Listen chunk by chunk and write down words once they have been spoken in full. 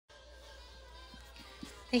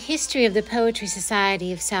The History of the Poetry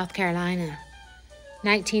Society of South Carolina,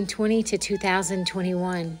 1920 to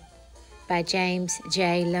 2021, by James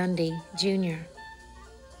J. Lundy, Jr.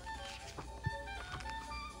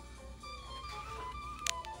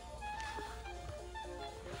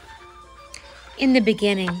 In the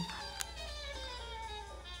beginning.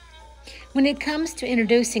 When it comes to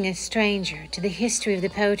introducing a stranger to the history of the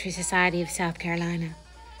Poetry Society of South Carolina,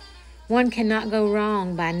 one cannot go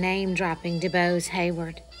wrong by name-dropping DuBose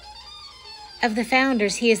Heyward. Of the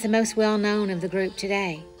founders, he is the most well-known of the group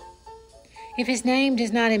today. If his name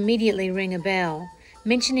does not immediately ring a bell,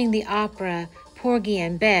 mentioning the opera Porgy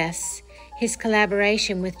and Bess, his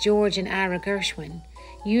collaboration with George and Ira Gershwin,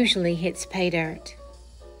 usually hits pay dirt.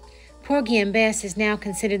 Porgy and Bess is now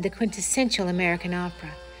considered the quintessential American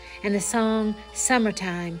opera, and the song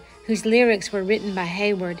Summertime, whose lyrics were written by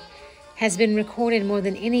Heyward, has been recorded more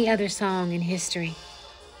than any other song in history.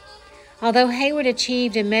 Although Heyward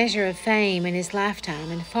achieved a measure of fame in his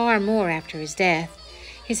lifetime and far more after his death,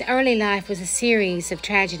 his early life was a series of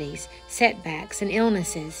tragedies, setbacks, and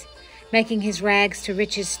illnesses, making his rags to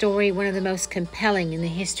riches story one of the most compelling in the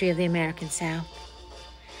history of the American South.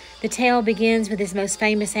 The tale begins with his most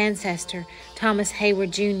famous ancestor, Thomas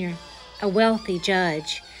Heyward, Jr., a wealthy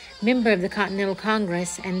judge, member of the Continental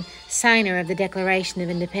Congress, and signer of the Declaration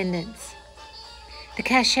of Independence. The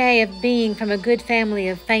cachet of being from a good family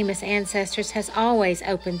of famous ancestors has always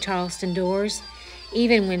opened Charleston doors,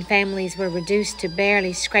 even when families were reduced to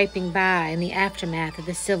barely scraping by in the aftermath of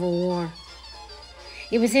the Civil War.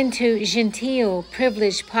 It was into genteel,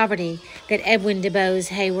 privileged poverty that Edwin DuBose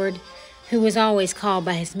Heyward, who was always called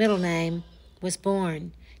by his middle name, was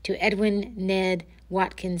born, to Edwin Ned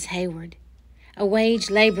Watkins Heyward, a wage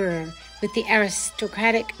laborer with the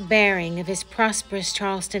aristocratic bearing of his prosperous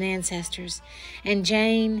Charleston ancestors, and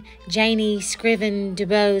Janie Scriven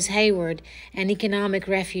DuBose Heyward, an economic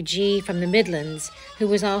refugee from the Midlands who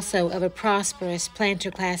was also of a prosperous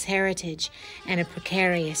planter-class heritage and a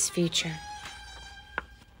precarious future.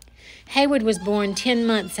 Heyward was born 10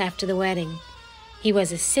 months after the wedding. He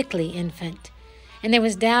was a sickly infant, and there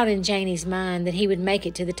was doubt in Janie's mind that he would make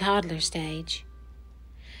it to the toddler stage.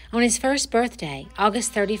 On his first birthday,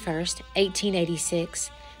 August 31st,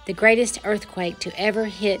 1886, the greatest earthquake to ever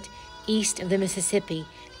hit east of the Mississippi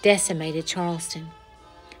decimated Charleston.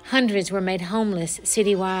 Hundreds were made homeless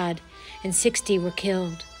citywide, and 60 were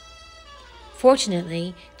killed.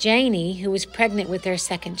 Fortunately, Janie, who was pregnant with their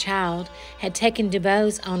second child, had taken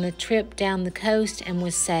DuBose on a trip down the coast and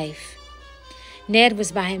was safe. Ned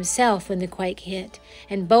was by himself when the quake hit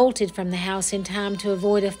and bolted from the house in time to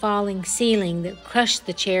avoid a falling ceiling that crushed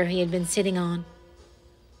the chair he had been sitting on.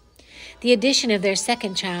 The addition of their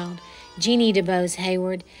second child, Jeanie DuBose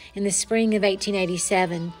Heyward, in the spring of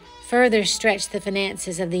 1887, further stretched the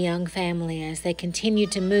finances of the young family as they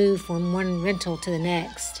continued to move from one rental to the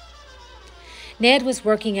next. Ned was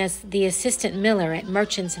working as the assistant miller at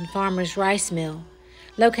Merchants and Farmers Rice Mill,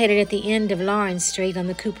 located at the end of Lawrence Street on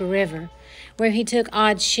the Cooper River, where he took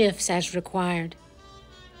odd shifts as required.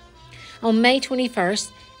 On May 21,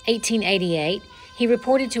 1888, he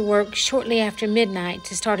reported to work shortly after midnight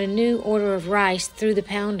to start a new order of rice through the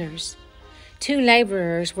pounders. 2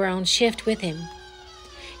 laborers were on shift with him.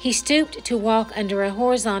 He stooped to walk under a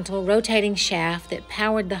horizontal rotating shaft that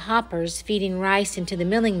powered the hoppers feeding rice into the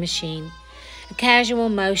milling machine, a casual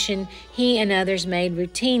motion he and others made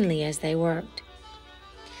routinely as they worked.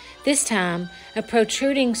 This time, a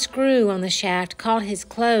protruding screw on the shaft caught his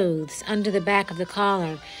clothes under the back of the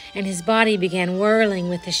collar, and his body began whirling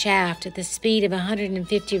with the shaft at the speed of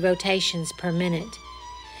 150 rotations per minute.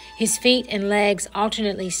 His feet and legs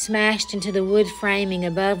alternately smashed into the wood framing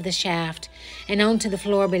above the shaft and onto the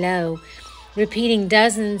floor below, repeating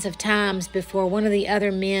dozens of times before one of the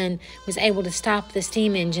other men was able to stop the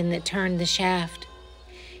steam engine that turned the shaft.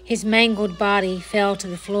 His mangled body fell to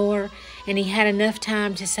the floor, and he had enough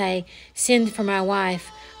time to say, "Send for my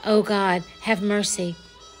wife, oh God, have mercy,"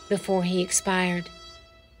 before he expired.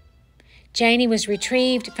 Janie was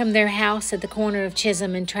retrieved from their house at the corner of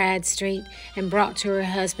Chisholm and Tradd Street and brought to her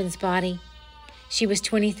husband's body. She was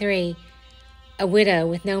 23, a widow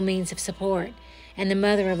with no means of support, and the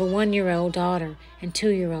mother of a 1-year-old daughter and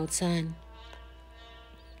 2-year-old son.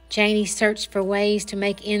 Janie searched for ways to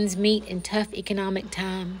make ends meet in tough economic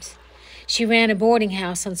times. She ran a boarding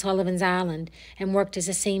house on Sullivan's Island and worked as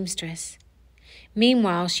a seamstress.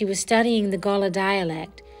 Meanwhile, she was studying the Gullah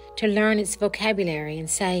dialect to learn its vocabulary and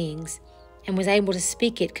sayings, and was able to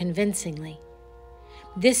speak it convincingly.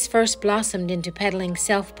 This first blossomed into peddling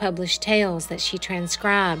self-published tales that she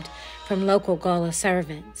transcribed from local Gullah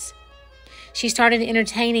servants. She started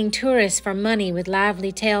entertaining tourists for money with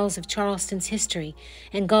lively tales of Charleston's history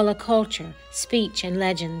and Gullah culture, speech, and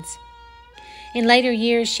legends. In later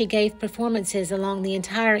years, she gave performances along the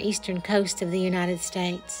entire eastern coast of the United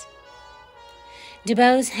States.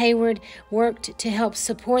 DuBose Heyward worked to help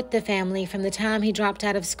support the family from the time he dropped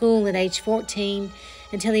out of school at age 14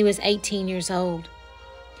 until he was 18 years old.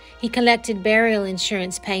 He collected burial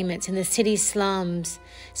insurance payments in the city's slums,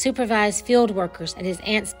 supervised field workers at his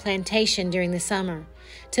aunt's plantation during the summer,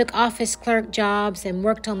 took office clerk jobs, and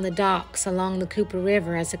worked on the docks along the Cooper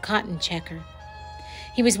River as a cotton checker.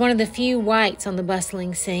 He was one of the few whites on the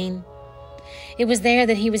bustling scene. It was there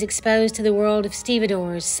that he was exposed to the world of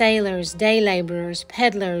stevedores, sailors, day laborers,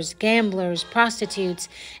 peddlers, gamblers, prostitutes,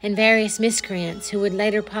 and various miscreants who would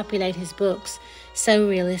later populate his books so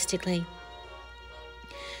realistically.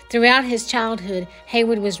 Throughout his childhood,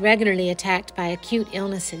 Heyward was regularly attacked by acute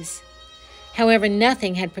illnesses. However,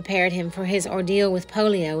 nothing had prepared him for his ordeal with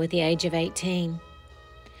polio at the age of 18.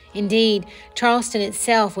 Indeed, Charleston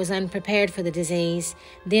itself was unprepared for the disease,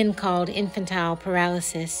 then called infantile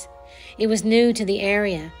paralysis. It was new to the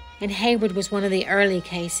area, and Heyward was one of the early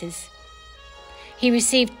cases. He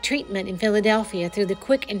received treatment in Philadelphia through the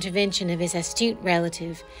quick intervention of his astute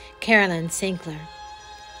relative, Carolyn Sinkler.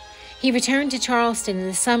 He returned to Charleston in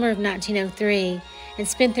the summer of 1903 and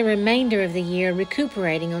spent the remainder of the year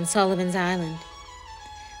recuperating on Sullivan's Island.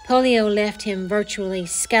 Polio left him virtually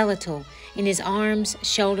skeletal in his arms,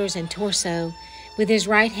 shoulders, and torso, with his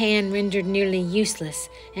right hand rendered nearly useless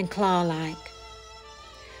and claw-like.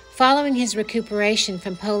 Following his recuperation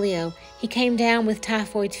from polio, he came down with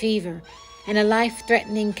typhoid fever and a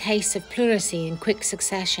life-threatening case of pleurisy in quick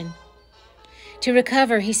succession. To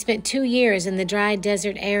recover, he spent 2 years in the dry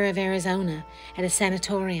desert air of Arizona at a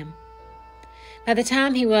sanatorium. By the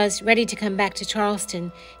time he was ready to come back to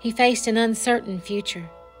Charleston, he faced an uncertain future.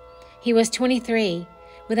 He was 23,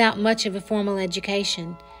 without much of a formal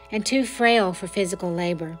education, and too frail for physical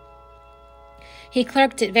labor. He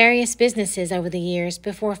clerked at various businesses over the years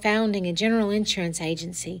before founding a general insurance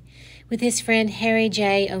agency with his friend Harry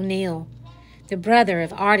J. O'Neill, the brother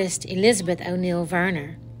of artist Elizabeth O'Neill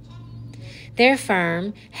Verner. Their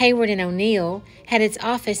firm, Heyward and O'Neill, had its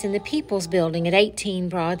office in the People's Building at 18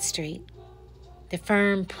 Broad Street. The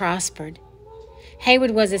firm prospered.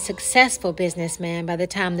 Heyward was a successful businessman by the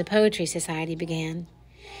time the Poetry Society began.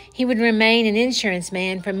 He would remain an insurance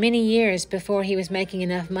man for many years before he was making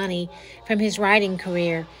enough money from his writing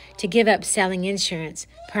career to give up selling insurance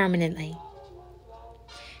permanently.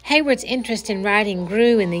 Heyward's interest in writing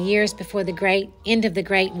grew in the years before the end of the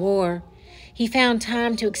Great War. He found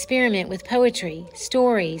time to experiment with poetry,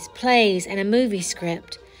 stories, plays, and a movie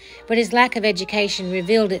script, but his lack of education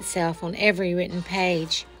revealed itself on every written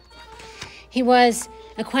page. He was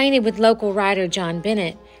acquainted with local writer John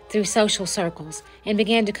Bennett through social circles and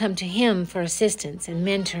began to come to him for assistance and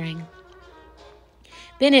mentoring.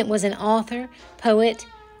 Bennett was an author, poet,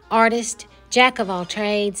 artist, jack of all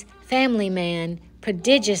trades, family man,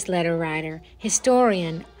 prodigious letter writer,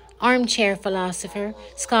 historian, armchair philosopher,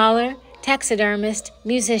 scholar, taxidermist,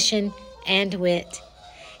 musician, and wit.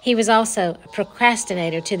 He was also a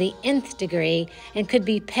procrastinator to the nth degree and could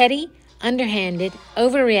be petty, underhanded,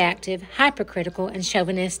 overreactive, hypercritical, and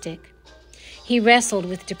chauvinistic. He wrestled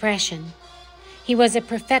with depression. He was a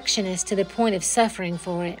perfectionist to the point of suffering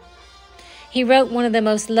for it. He wrote one of the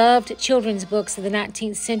most loved children's books of the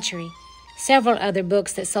 19th century, several other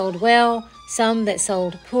books that sold well, some that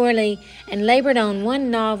sold poorly, and labored on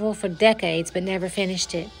one novel for decades but never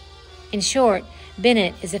finished it. In short,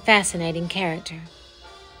 Bennett is a fascinating character.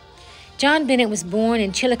 John Bennett was born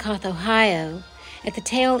in Chillicothe, Ohio, at the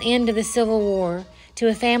tail end of the Civil War, to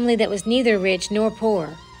a family that was neither rich nor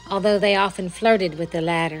poor, although they often flirted with the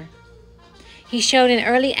latter. He showed an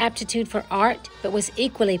early aptitude for art, but was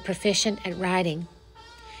equally proficient at writing.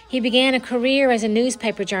 He began a career as a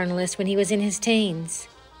newspaper journalist when he was in his teens.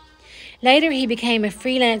 Later, he became a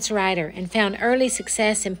freelance writer and found early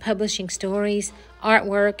success in publishing stories,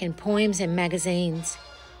 artwork, and poems in magazines.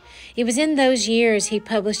 It was in those years he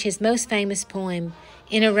published his most famous poem,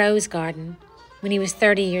 In a Rose Garden, when he was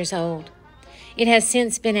 30 years old. It has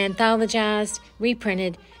since been anthologized,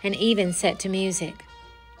 reprinted, and even set to music.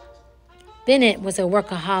 Bennett was a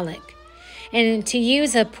workaholic, and to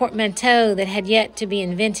use a portmanteau that had yet to be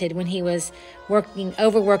invented when he was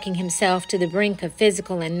overworking himself to the brink of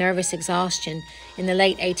physical and nervous exhaustion in the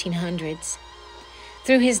late 1800s.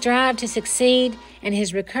 Through his drive to succeed and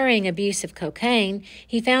his recurring abuse of cocaine,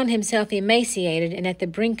 he found himself emaciated and at the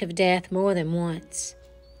brink of death more than once.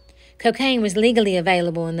 Cocaine was legally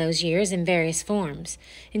available in those years in various forms,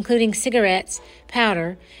 including cigarettes,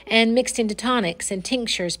 powder, and mixed into tonics and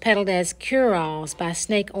tinctures peddled as cure-alls by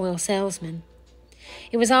snake oil salesmen.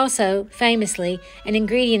 It was also, famously, an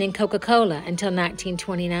ingredient in Coca-Cola until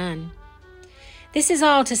 1929. This is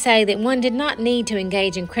all to say that one did not need to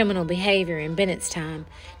engage in criminal behavior in Bennett's time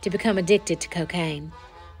to become addicted to cocaine.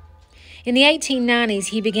 In the 1890s,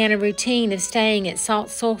 he began a routine of staying at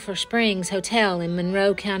Salt Sulphur Springs Hotel in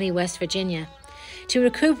Monroe County, West Virginia, to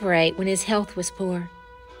recuperate when his health was poor.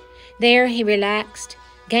 There he relaxed,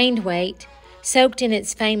 gained weight, soaked in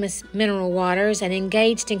its famous mineral waters, and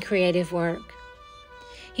engaged in creative work.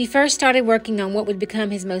 He first started working on what would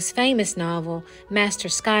become his most famous novel, Master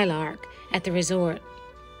Skylark, at the resort.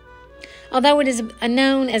 Although it is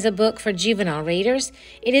known as a book for juvenile readers,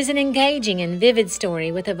 it is an engaging and vivid story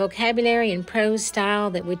with a vocabulary and prose style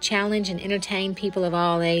that would challenge and entertain people of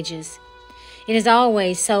all ages. It has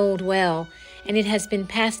always sold well, and it has been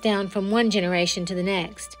passed down from one generation to the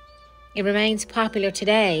next. It remains popular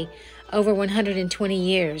today, over 120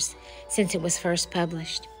 years since it was first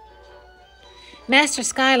published. Master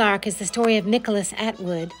Skylark is the story of Nicholas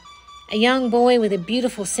Atwood, a young boy with a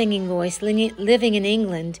beautiful singing voice living in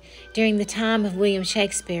England during the time of William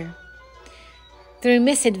Shakespeare. Through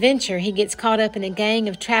misadventure, he gets caught up in a gang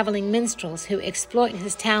of traveling minstrels who exploit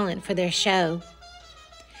his talent for their show.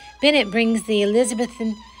 Bennett brings the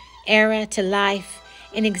Elizabethan era to life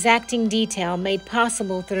in exacting detail made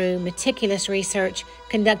possible through meticulous research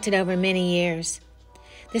conducted over many years.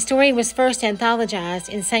 The story was first anthologized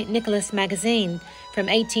in St. Nicholas Magazine from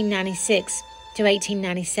 1896 to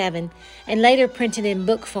 1897, and later printed in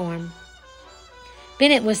book form.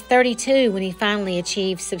 Bennett was 32 when he finally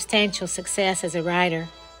achieved substantial success as a writer.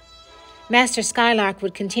 Master Skylark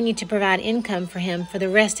would continue to provide income for him for the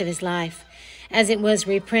rest of his life, as it was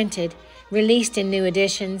reprinted, released in new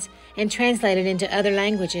editions, and translated into other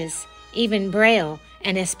languages, even Braille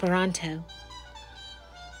and Esperanto.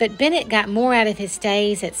 But Bennett got more out of his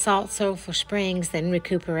stays at Salt Sulphur Springs than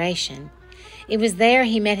recuperation. It was there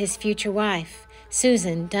he met his future wife,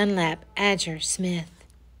 Susan Dunlap Adger Smith.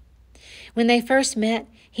 When they first met,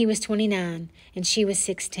 he was 29 and she was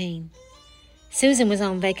 16. Susan was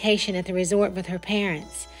on vacation at the resort with her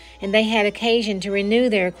parents, and they had occasion to renew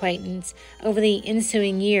their acquaintance over the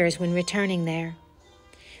ensuing years when returning there.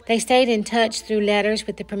 They stayed in touch through letters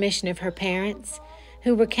with the permission of her parents,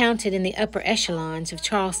 who were counted in the upper echelons of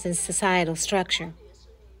Charleston's societal structure.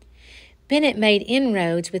 Bennett made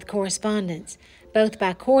inroads with correspondence, both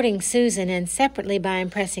by courting Susan and separately by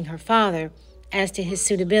impressing her father as to his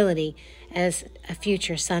suitability as a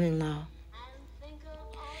future son-in-law.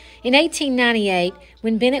 In 1898,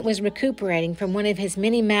 when Bennett was recuperating from one of his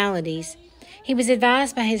many maladies, he was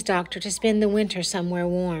advised by his doctor to spend the winter somewhere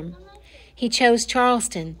warm. He chose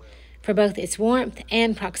Charleston for both its warmth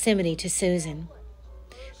and proximity to Susan.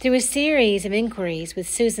 Through a series of inquiries with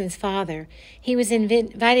Susan's father, he was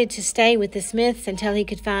invited to stay with the Smiths until he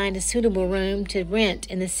could find a suitable room to rent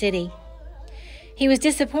in the city. He was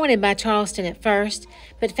disappointed by Charleston at first,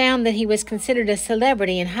 but found that he was considered a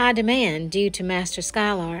celebrity in high demand due to Master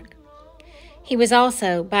Skylark. He was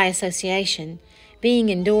also, by association, being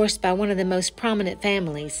endorsed by one of the most prominent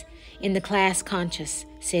families in the class-conscious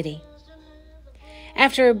city.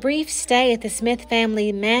 After a brief stay at the Smith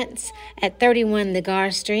family manse at 31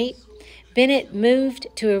 Legare Street, Bennett moved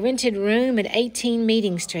to a rented room at 18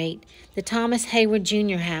 Meeting Street, the Thomas Hayward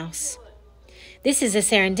Jr. house. This is a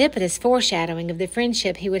serendipitous foreshadowing of the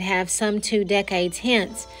friendship he would have some 2 decades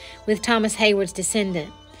hence with Thomas Hayward's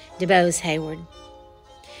descendant, DuBose Hayward.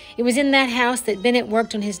 It was in that house that Bennett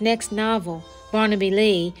worked on his next novel, Barnaby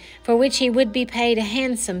Lee, for which he would be paid a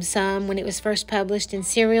handsome sum when it was first published in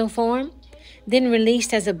serial form, then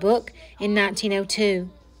released as a book in 1902.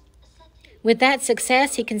 With that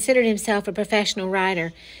success, he considered himself a professional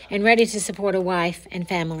writer and ready to support a wife and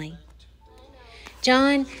family.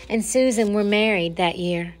 John and Susan were married that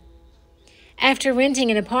year. After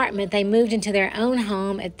renting an apartment, they moved into their own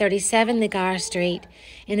home at 37 Legare Street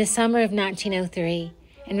in the summer of 1903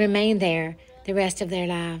 and remained there the rest of their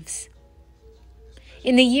lives.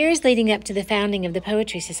 In the years leading up to the founding of the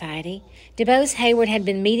Poetry Society, DuBose Hayward had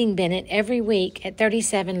been meeting Bennett every week at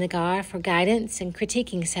 37 Legare for guidance and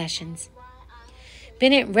critiquing sessions.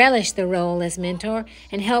 Bennett relished the role as mentor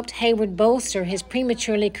and helped Hayward bolster his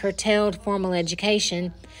prematurely curtailed formal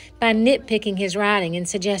education by nitpicking his writing and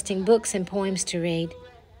suggesting books and poems to read.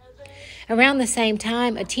 Around the same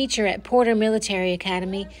time, a teacher at Porter Military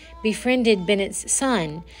Academy befriended Bennett's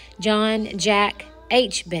son, John Jack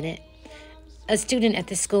H. Bennett, a student at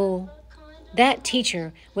the school. That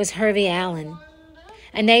teacher was Hervey Allen.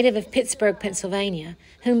 a native of Pittsburgh, Pennsylvania,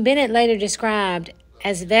 whom Bennett later described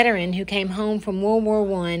as a veteran who came home from World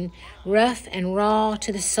War I, rough and raw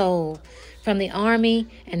to the soul, from the army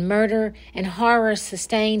and murder and horror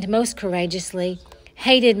sustained most courageously,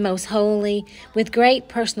 hated most wholly, with great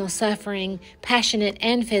personal suffering, passionate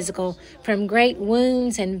and physical, from great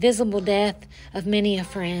wounds and visible death of many a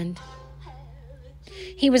friend.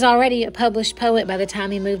 He was already a published poet by the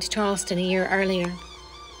time he moved to Charleston a year earlier.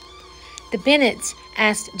 The Bennetts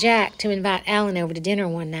asked Jack to invite Allen over to dinner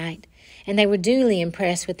one night, and they were duly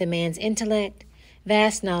impressed with the man's intellect,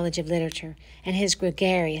 vast knowledge of literature, and his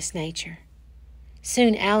gregarious nature.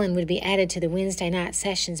 Soon Allen would be added to the Wednesday night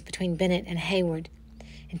sessions between Bennett and Hayward,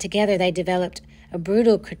 and together they developed a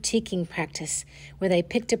brutal critiquing practice where they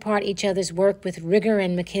picked apart each other's work with rigor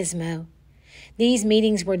and machismo. These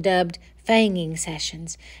meetings were dubbed fanging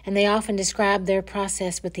sessions, and they often described their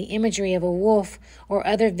process with the imagery of a wolf or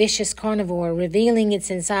other vicious carnivore revealing its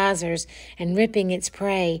incisors and ripping its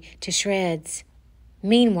prey to shreds.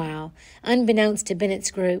 Meanwhile, unbeknownst to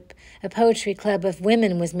Bennett's group, a poetry club of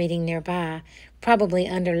women was meeting nearby, probably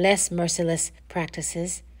under less merciless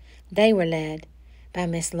practices. They were led by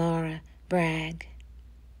Miss Laura Bragg.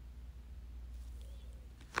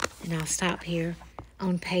 And I'll stop here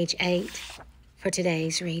on page 8 for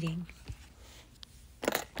today's reading.